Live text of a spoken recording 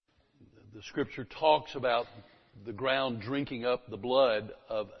The Scripture talks about the ground drinking up the blood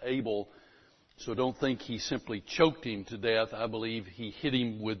of Abel. So don't think he simply choked him to death. I believe he hit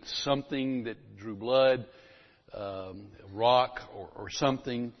him with something that drew blood, a rock or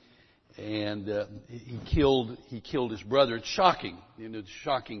something, and he killed his brother. It's shocking. It's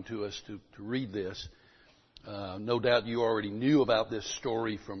shocking to us to read this. No doubt you already knew about this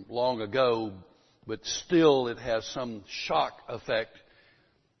story from long ago, but still it has some shock effect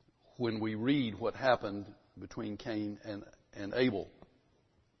when we read what happened between Cain and Abel.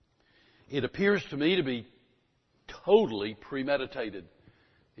 It appears to me to be totally premeditated.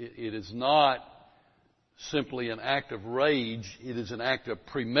 It is not simply an act of rage. It is an act of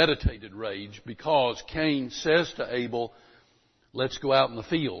premeditated rage, because Cain says to Abel, let's go out in the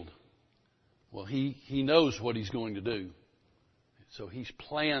field. Well, he knows what he's going to do. So he's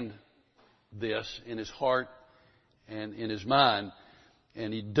planned this in his heart and in his mind.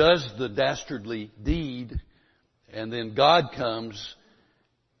 And he does the dastardly deed, and then God comes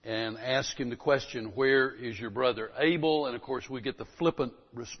and asks him the question, where is your brother Abel? And of course we get the flippant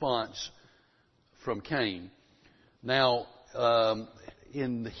response from Cain. Now,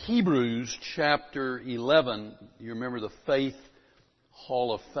 in Hebrews chapter 11, you remember the Faith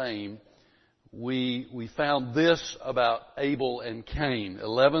Hall of Fame, we found this about Abel and Cain.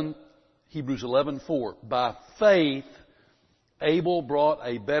 Hebrews 11:4. By faith, Abel brought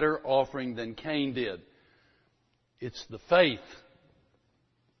a better offering than Cain did. It's the faith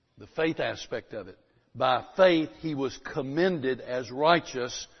aspect of it. By faith, he was commended as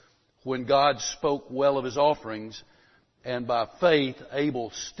righteous when God spoke well of his offerings. And by faith,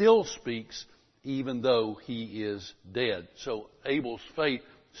 Abel still speaks even though he is dead. So Abel's faith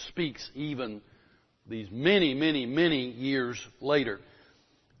speaks even these many, many, many years later.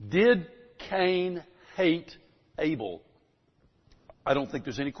 Did Cain hate Abel? I don't think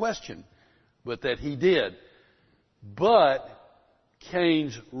there's any question but that he did. But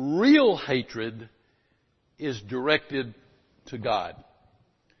Cain's real hatred is directed to God.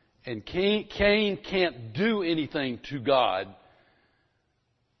 And Cain can't do anything to God,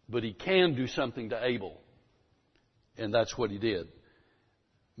 but he can do something to Abel. And that's what he did.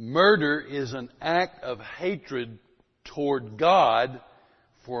 Murder is an act of hatred toward God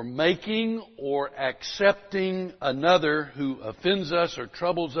for making or accepting another who offends us or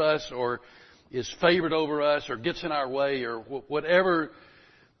troubles us or is favored over us or gets in our way or whatever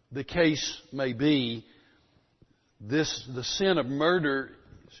the case may be. The sin of murder,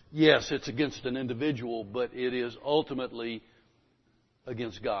 yes, it's against an individual, but it is ultimately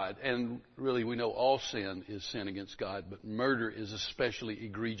against God. And really, we know all sin is sin against God, but murder is especially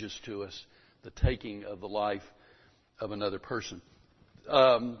egregious to us, the taking of the life of another person.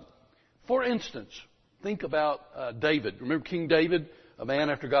 For instance, think about David. Remember King David, a man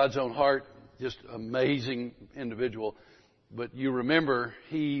after God's own heart, just amazing individual. But you remember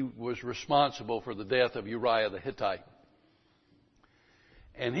he was responsible for the death of Uriah the Hittite.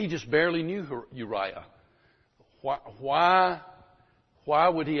 And he just barely knew Uriah. Why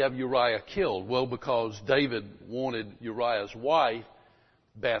would he have Uriah killed? Well, because David wanted Uriah's wife,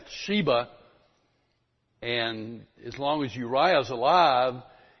 Bathsheba. And as long as Uriah's alive,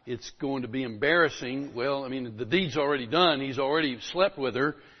 it's going to be embarrassing. Well, I mean, the deed's already done. He's already slept with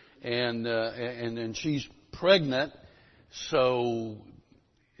her, and she's pregnant. So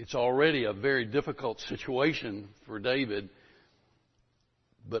it's already a very difficult situation for David.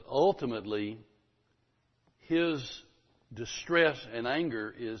 But ultimately, his distress and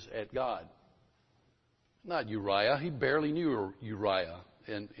anger is at God, not Uriah. He barely knew Uriah.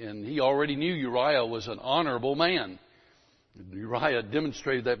 And he already knew Uriah was an honorable man. Uriah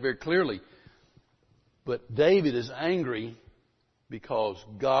demonstrated that very clearly. But David is angry because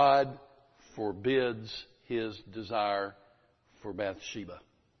God forbids his desire for Bathsheba.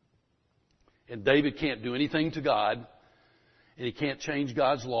 And David can't do anything to God, and he can't change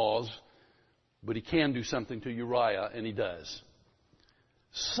God's laws, but he can do something to Uriah, and he does.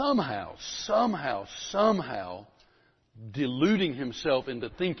 Somehow, deluding himself into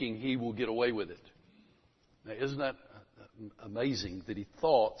thinking he will get away with it. Now, isn't that amazing that he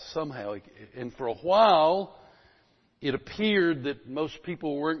thought somehow, and for a while it appeared that most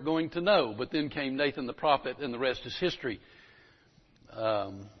people weren't going to know, but then came Nathan the prophet and the rest is history.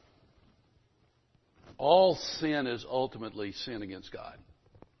 All sin is ultimately sin against God.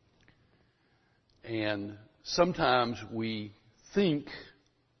 And sometimes we think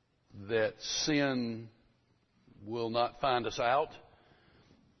that sin will not find us out,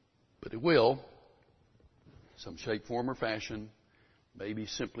 but it will, some shape, form, or fashion, maybe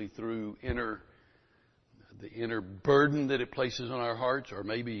simply through the inner burden that it places on our hearts, or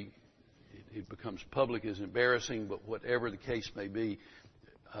maybe it becomes public is embarrassing, but whatever the case may be,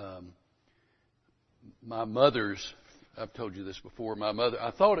 my mother's, I've told you this before,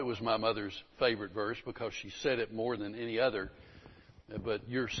 I thought it was my mother's favorite verse because she said it more than any other, but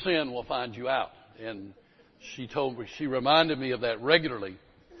your sin will find you out. And she reminded me of that regularly.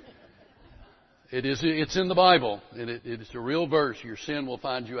 It's in the Bible, and it's a real verse. Your sin will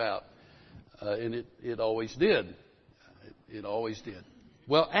find you out. And it always did. It always did.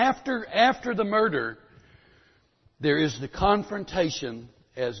 Well, after the murder, there is the confrontation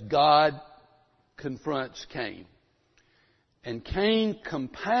as God confronts Cain. And Cain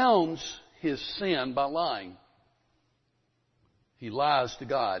compounds his sin by lying. He lies to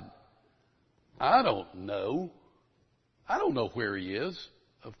God. I don't know where he is.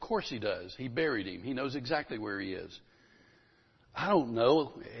 Of course he does. He buried him. He knows exactly where he is. I don't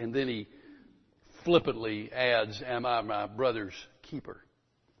know. And then he flippantly adds, am I my brother's keeper?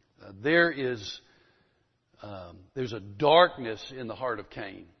 There's a darkness in the heart of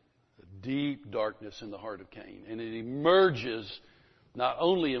Cain. A deep darkness in the heart of Cain. And it emerges not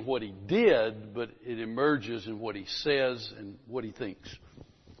only in what he did, but it emerges in what he says and what he thinks.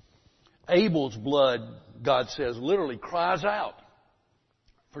 Abel's blood, God says, literally cries out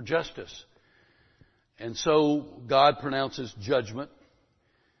for justice. And so God pronounces judgment.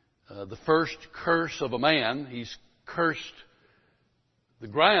 The first curse of a man, he's cursed the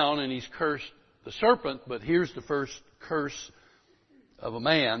ground and he's cursed the serpent, but here's the first curse of a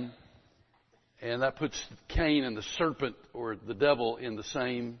man, and that puts Cain and the serpent or the devil in the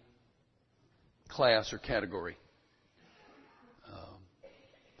same class or category.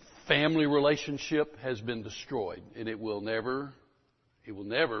 Family relationship has been destroyed, and it will never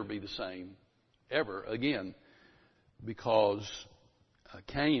be the same ever again, because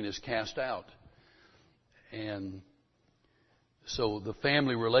Cain is cast out. And so the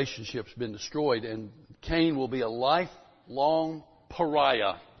family relationship's been destroyed, and Cain will be a lifelong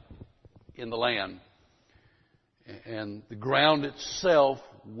pariah in the land. And the ground itself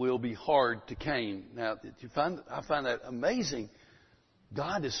will be hard to Cain. Now, I find that amazing.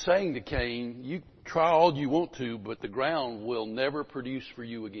 God is saying to Cain, you try all you want to, but the ground will never produce for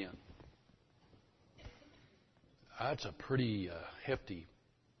you again. That's a pretty hefty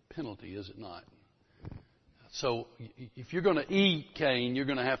penalty, is it not? So if you're going to eat, Cain, you're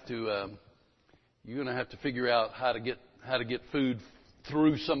going to have to figure out how to get food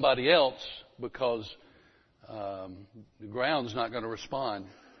through somebody else, because the ground's not going to respond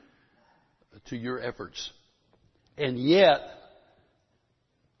to your efforts. And yet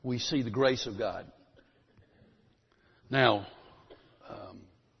we see the grace of God. Now,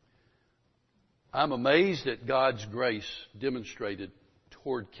 I'm amazed at God's grace demonstrated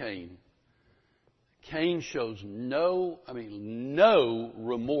toward Cain. Cain shows no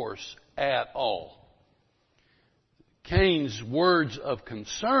remorse at all. Cain's words of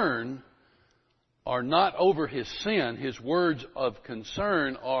concern are not over his sin. His words of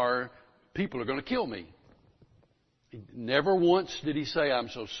concern are, people are going to kill me. Never once did he say, I'm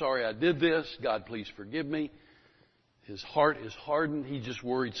so sorry I did this. God, please forgive me. His heart is hardened. He just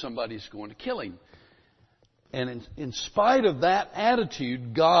worried somebody's going to kill him. And in spite of that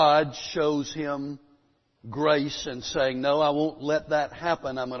attitude, God shows him grace and saying, no, I won't let that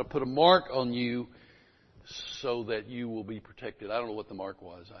happen. I'm going to put a mark on you so that you will be protected. I don't know what the mark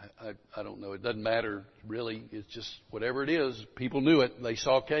was. I don't know. It doesn't matter, really. It's just whatever it is. People knew it. They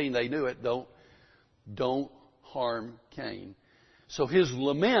saw Cain. They knew it. Don't harm Cain. So his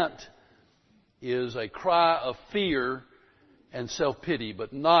lament is a cry of fear and self-pity,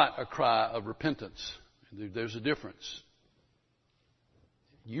 but not a cry of repentance. There's a difference.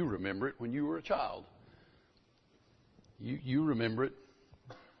 You remember it when you were a child. You remember it.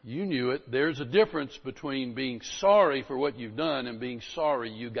 You knew it. There's a difference between being sorry for what you've done and being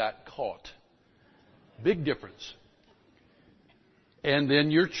sorry you got caught. Big difference. And then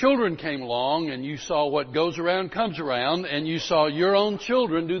your children came along and you saw what goes around comes around, and you saw your own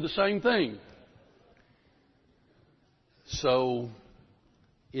children do the same thing. So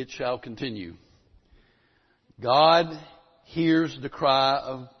it shall continue. God hears the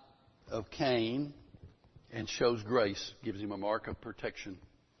cry of Cain and shows grace, gives him a mark of protection.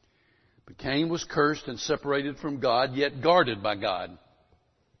 But Cain was cursed and separated from God, yet guarded by God.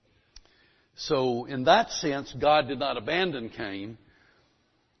 So in that sense, God did not abandon Cain.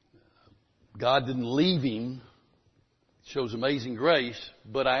 God didn't leave him. It shows amazing grace.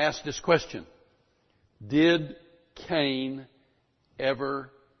 But I ask this question: did Cain ever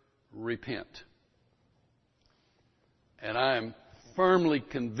repent? And I am firmly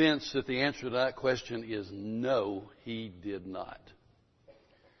convinced that the answer to that question is no, he did not.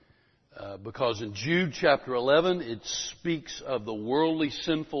 Because in Jude chapter 11, it speaks of the worldly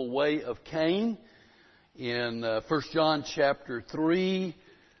sinful way of Cain. In 1 John chapter 3,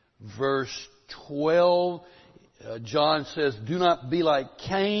 verse 12, John says, "Do not be like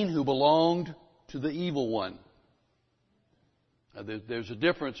Cain, who belonged to the evil one." Now, there's a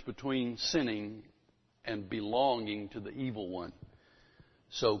difference between sinning and belonging to the evil one.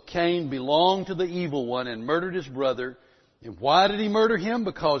 So Cain belonged to the evil one and murdered his brother. And why did he murder him?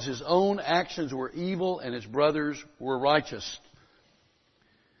 Because his own actions were evil and his brothers were righteous.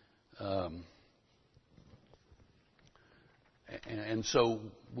 And so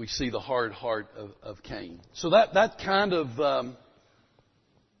we see the hard heart of Cain. So that kind of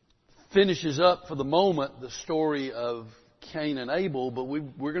finishes up for the moment the story of Cain and Abel, but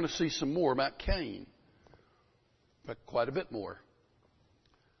we're going to see some more about Cain. Quite a bit more.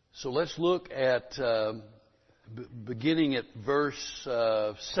 So let's look at, beginning at verse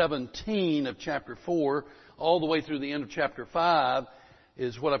 17 of chapter 4, all the way through the end of chapter 5,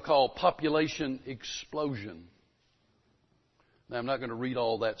 is what I call population explosion. Now, I'm not going to read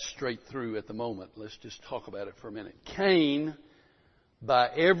all that straight through at the moment. Let's just talk about it for a minute. Cain, by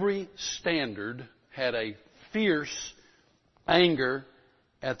every standard, had a fierce anger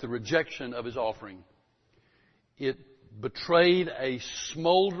at the rejection of his offering. It betrayed a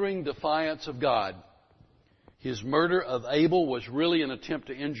smoldering defiance of God. His murder of Abel was really an attempt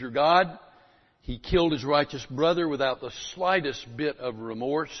to injure God. He killed his righteous brother without the slightest bit of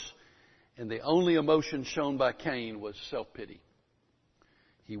remorse, and the only emotion shown by Cain was self-pity.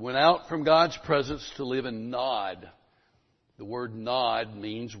 He went out from God's presence to live in Nod. The word Nod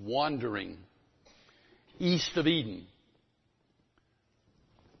means wandering, east of Eden,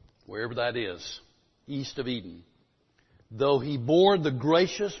 wherever that is, east of Eden. Though he bore the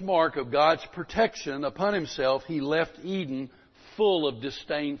gracious mark of God's protection upon himself, he left Eden full of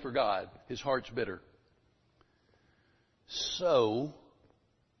disdain for God. His heart's bitter. So,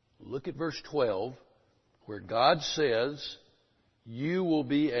 look at verse 12, where God says, "You will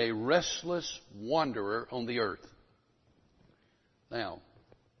be a restless wanderer on the earth." Now,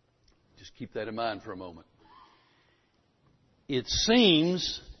 just keep that in mind for a moment. It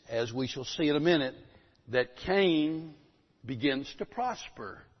seems, as we shall see in a minute, that Cain begins to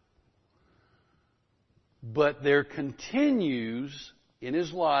prosper. But there continues in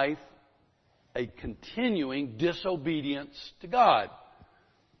his life a continuing disobedience to God.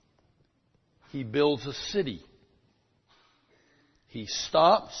 He builds a city. He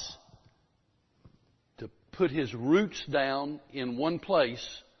stops to put his roots down in one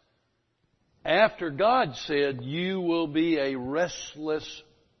place after God said, "You will be a restless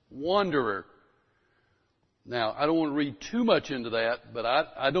wanderer." Now, I don't want to read too much into that, but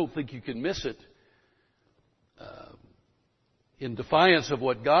I don't think you can miss it. In defiance of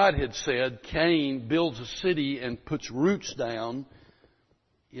what God had said, Cain builds a city and puts roots down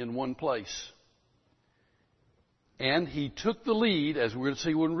in one place. And he took the lead, as we're going to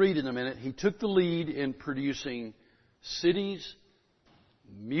see when we read in a minute, he took the lead in producing cities,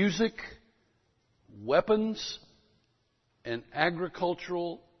 music, weapons, and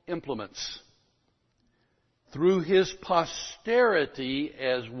agricultural implements. Through his posterity,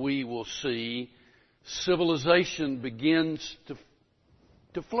 as we will see, civilization begins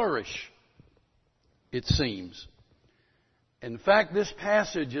to flourish, it seems. In fact, this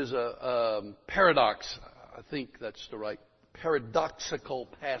passage is a paradox. I think that's the right paradoxical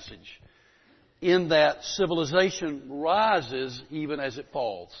passage, in that civilization rises even as it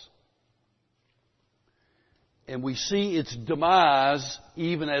falls. And we see its demise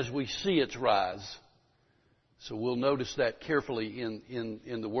even as we see its rise. So we'll notice that carefully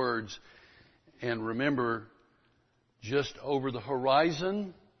in the words. And remember, just over the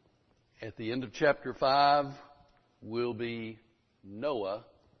horizon, at the end of chapter 5, will be Noah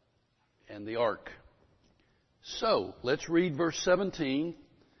and the ark. So, let's read verse 17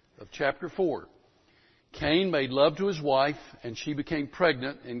 of chapter 4. Cain made love to his wife, and she became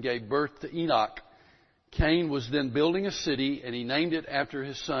pregnant and gave birth to Enoch. Cain was then building a city, and he named it after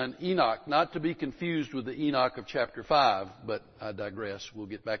his son Enoch, not to be confused with the Enoch of chapter 5, but I digress. We'll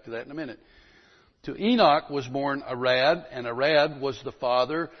get back to that in a minute. To Enoch was born Arad, and Arad was the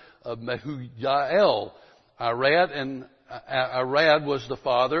father of Mehujael. Arad was the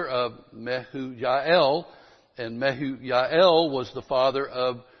father of Mehujael, and Mehujael was the father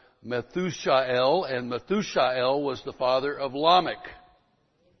of Methushael, and Methushael was the father of Lamech.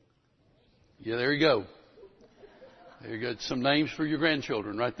 Yeah, there you go. There you go. Some names for your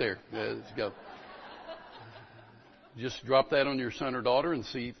grandchildren right there. Yeah, let's go. Just drop that on your son or daughter and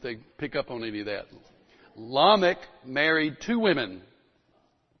see if they pick up on any of that. Lamech married two women.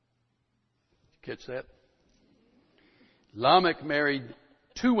 Catch that? Lamech married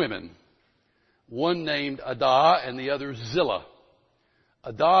two women, one named Adah and the other Zillah.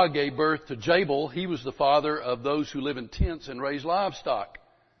 Adah gave birth to Jabal. He was the father of those who live in tents and raise livestock.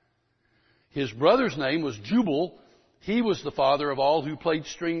 His brother's name was Jubal. He was the father of all who played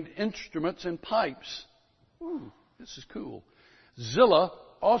stringed instruments and pipes. Ooh, this is cool. Zillah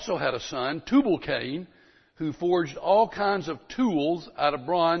also had a son, Tubal-Cain, who forged all kinds of tools out of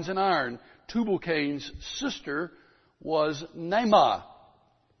bronze and iron. Tubal-Cain's sister was Naamah.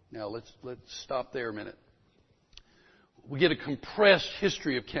 Now let's stop there a minute. We get a compressed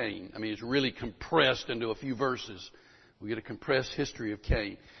history of Cain. I mean, it's really compressed into a few verses. We get a compressed history of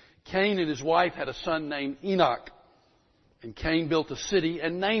Cain. Cain and his wife had a son named Enoch. And Cain built a city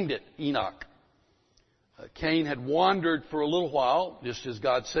and named it Enoch. Cain had wandered for a little while, just as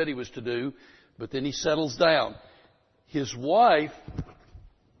God said he was to do, but then he settles down. His wife,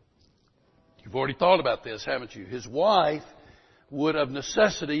 you've already thought about this, haven't you? His wife would of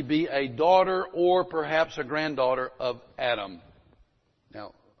necessity be a daughter or perhaps a granddaughter of Adam.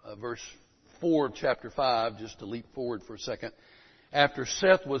 Now, verse 4 of chapter 5, just to leap forward for a second. After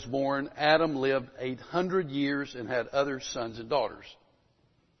Seth was born, Adam lived 800 years and had other sons and daughters.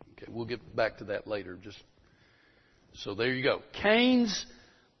 Okay, we'll get back to that later. So there you go. Cain's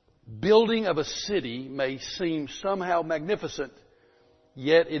building of a city may seem somehow magnificent,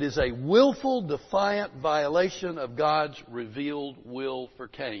 yet it is a willful, defiant violation of God's revealed will for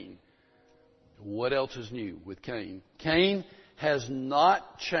Cain. What else is new with Cain? Cain has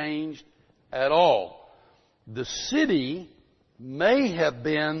not changed at all. The city may have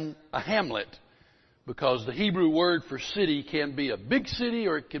been a hamlet, because the Hebrew word for city can be a big city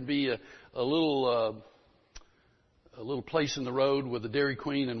or it can be a little place in the road with a Dairy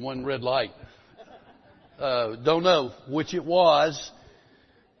Queen and one red light. Don't know which it was.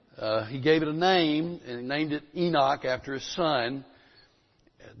 He gave it a name and he named it Enoch after his son.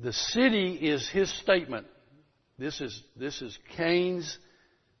 The city is his statement. This is Cain's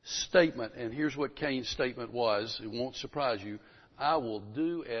statement, and here's what Cain's statement was. It won't surprise you. I will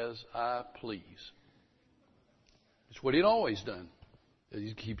do as I please. It's what he'd always done.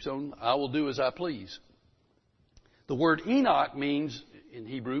 He keeps on, I will do as I please. The word Enoch in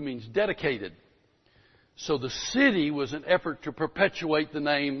Hebrew means dedicated. So the city was an effort to perpetuate the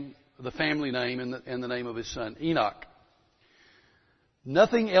name, the family name, and the name of his son, Enoch.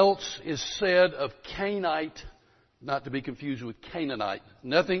 Nothing else is said of Cainite, not to be confused with Canaanite.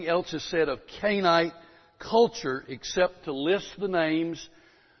 Nothing else is said of Cainite culture except to list the names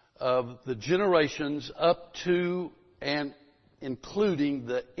of the generations up to and including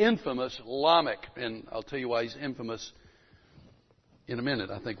the infamous Lamech. And I'll tell you why he's infamous in a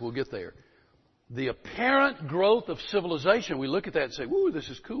minute. I think we'll get there. The apparent growth of civilization, we look at that and say, woo, this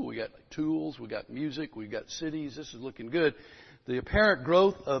is cool. We got tools, we got music, we got cities, this is looking good. The apparent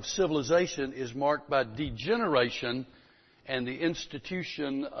growth of civilization is marked by degeneration and the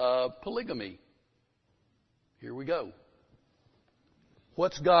institution of polygamy. Here we go.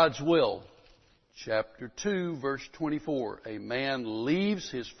 What's God's will? Chapter 2, verse 24. A man leaves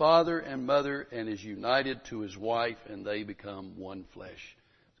his father and mother and is united to his wife, and they become one flesh.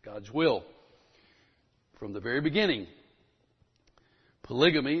 It's God's will. From the very beginning,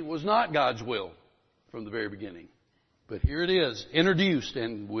 polygamy was not God's will from the very beginning. But here it is, introduced,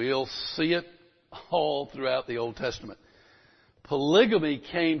 and we'll see it all throughout the Old Testament. Polygamy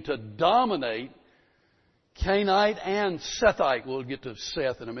came to dominate Cainite and Sethite. We'll get to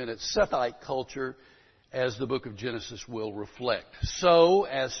Seth in a minute. Sethite culture, as the book of Genesis will reflect. So,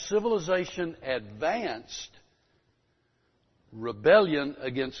 as civilization advanced, rebellion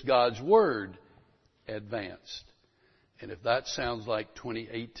against God's Word advanced. And if that sounds like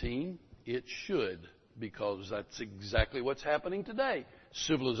 2018, it should, because that's exactly what's happening today.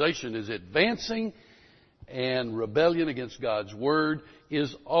 Civilization is advancing, and rebellion against God's Word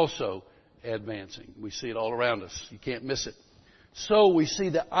is also advancing. We see it all around us. You can't miss it. So we see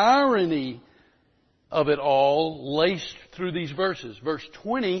the irony of it all laced through these verses. Verse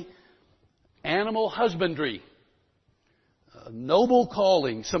 20, animal husbandry. A noble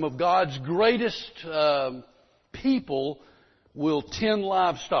calling. Some of God's greatest people will tend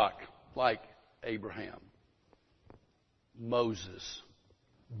livestock, like Abraham, Moses,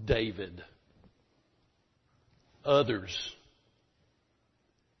 David, others.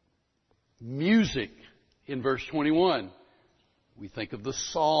 Music in verse 21. We think of the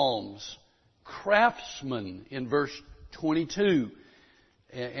Psalms. Craftsmen in verse 22.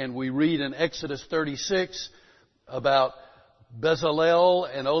 And we read in Exodus 36 about Bezalel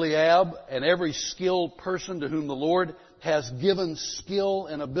and Oliab and every skilled person to whom the Lord has given skill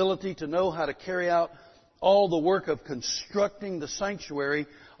and ability to know how to carry out all the work of constructing the sanctuary,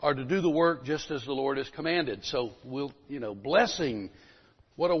 are to do the work just as the Lord has commanded. So blessing.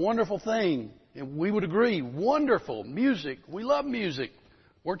 What a wonderful thing. And we would agree, wonderful. Music. We love music.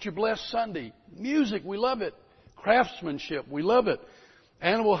 Weren't you blessed Sunday? Music, we love it. Craftsmanship, we love it.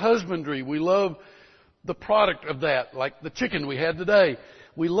 Animal husbandry, we love the product of that, like the chicken we had today.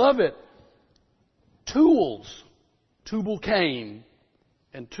 We love it. Tools, Tubal Cain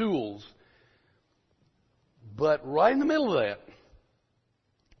and tools. But right in the middle of that,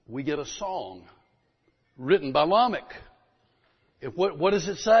 we get a song written by Lamech. What does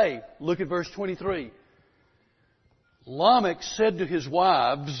it say? Look at verse 23. Lamech said to his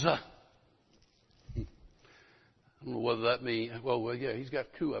wives, I don't know whether that means, well, yeah, he's got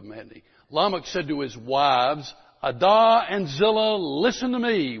two of them, hasn't he? Lamech said to his wives, Adah and Zillah, listen to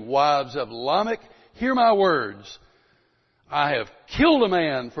me, wives of Lamech, hear my words. I have killed a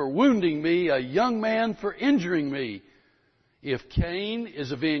man for wounding me, a young man for injuring me. If Cain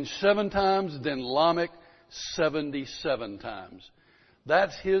is avenged 7 times, then Lamech 77 times.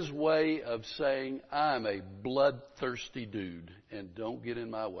 That's his way of saying, I'm a bloodthirsty dude, and don't get in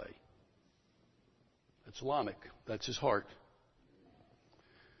my way. That's Lamech. That's his heart.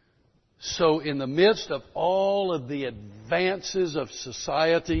 So in the midst of all of the advances of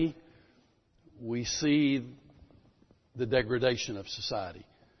society, we see the degradation of society.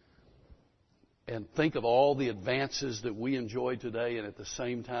 And think of all the advances that we enjoy today, and at the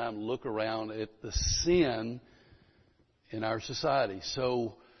same time look around at the sin in our society.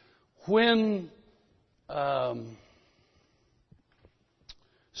 So when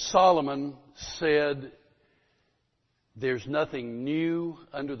Solomon said, there's nothing new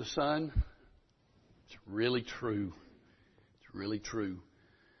under the sun, it's really true. It's really true.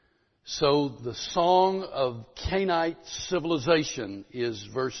 So the song of Canaanite civilization is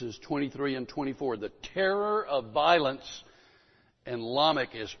verses 23 and 24. The terror of violence, and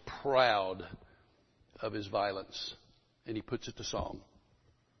Lamech is proud of his violence. And he puts it to song.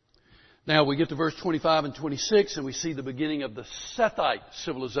 Now we get to verse 25 and 26 and we see the beginning of the Sethite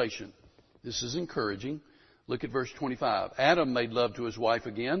civilization. This is encouraging. Look at verse 25. Adam made love to his wife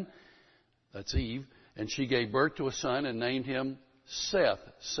again. That's Eve. And she gave birth to a son and named him Seth,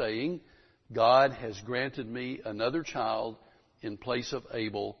 saying, God has granted me another child in place of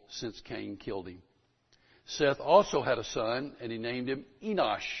Abel since Cain killed him. Seth also had a son and he named him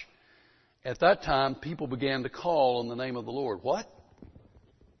Enosh. At that time, people began to call on the name of the Lord. What?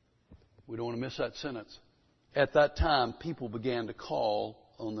 We don't want to miss that sentence. At that time, people began to call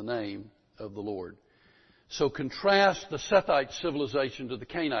on the name of the Lord. So contrast the Sethite civilization to the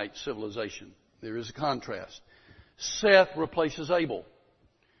Canaanite civilization. There is a contrast. Seth replaces Abel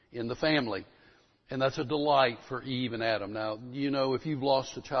in the family. And that's a delight for Eve and Adam. Now, if you've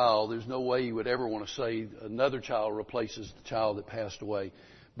lost a child, there's no way you would ever want to say another child replaces the child that passed away.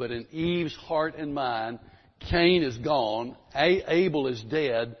 But in Eve's heart and mind, Cain is gone, Abel is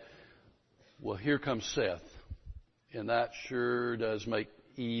dead. Well, here comes Seth. And that sure does make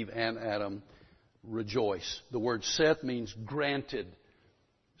Eve and Adam rejoice. The word Seth means granted.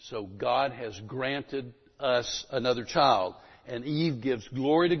 So God has granted us another child. And Eve gives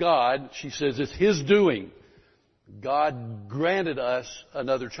glory to God. She says it's His doing. God granted us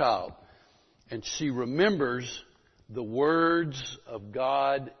another child. And she remembers the words of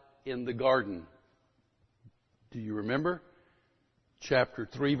God in the garden. Do you remember? Chapter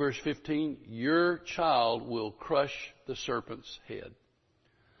 3, verse 15. Your child will crush the serpent's head.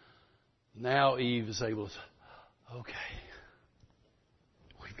 Now Eve is able to say, okay,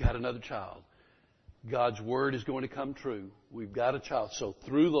 we've got another child. God's word is going to come true. We've got a child. So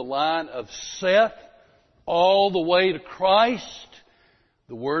through the line of Seth all the way to Christ,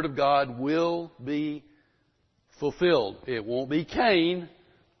 the word of God will be fulfilled. It won't be Cain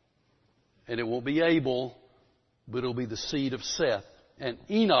and it won't be Abel, but it'll be the seed of Seth. And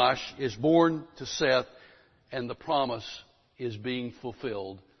Enosh is born to Seth, and the promise is being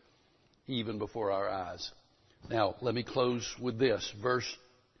fulfilled even before our eyes. Now, let me close with this verse,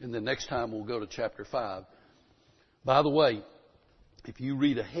 and the next time we'll go to chapter 5. By the way, if you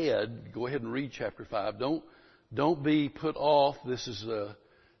read ahead, go ahead and read chapter 5. Don't be put off. This is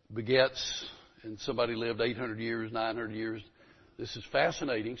begets, and somebody lived 800 years, 900 years. This is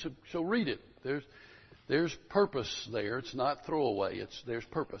fascinating, so read it. There's purpose there. It's not throwaway. There's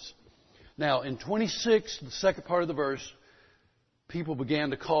purpose. Now, in 26, the second part of the verse, people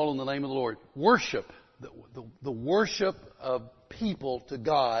began to call on the name of the Lord. Worship, the worship of people to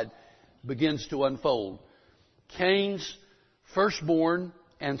God begins to unfold. Cain's firstborn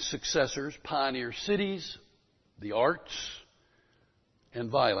and successors pioneer cities, the arts, and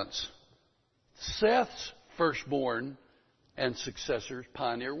violence. Seth's firstborn and successors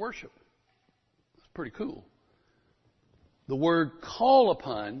pioneer worship. That's pretty cool. The word call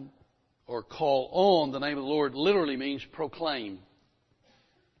upon or call on the name of the Lord literally means proclaim.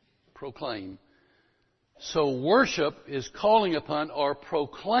 Proclaim. So worship is calling upon or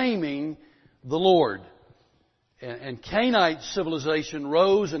proclaiming the Lord. And Canaanite civilization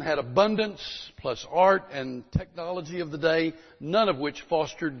rose and had abundance plus art and technology of the day, none of which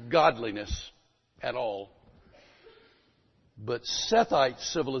fostered godliness at all. But Sethite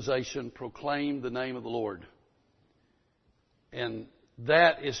civilization proclaimed the name of the Lord. And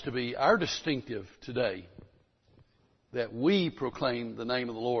that is to be our distinctive today, that we proclaim the name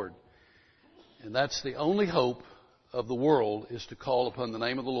of the Lord. And that's the only hope of the world, is to call upon the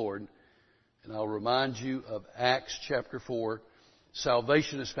name of the Lord. And I'll remind you of Acts chapter 4.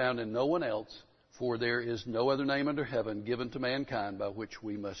 Salvation is found in no one else, for there is no other name under heaven given to mankind by which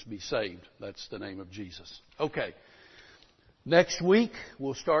we must be saved. That's the name of Jesus. Okay. Next week,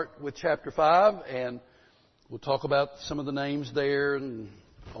 we'll start with chapter 5, and we'll talk about some of the names there and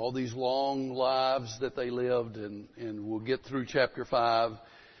all these long lives that they lived, and we'll get through chapter 5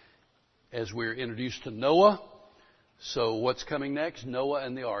 as we're introduced to Noah. So what's coming next? Noah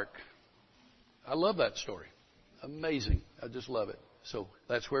and the ark. I love that story. Amazing. I just love it. So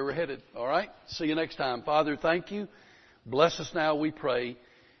that's where we're headed. All right? See you next time. Father, thank you. Bless us now, we pray,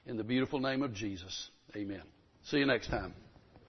 in the beautiful name of Jesus. Amen. See you next time.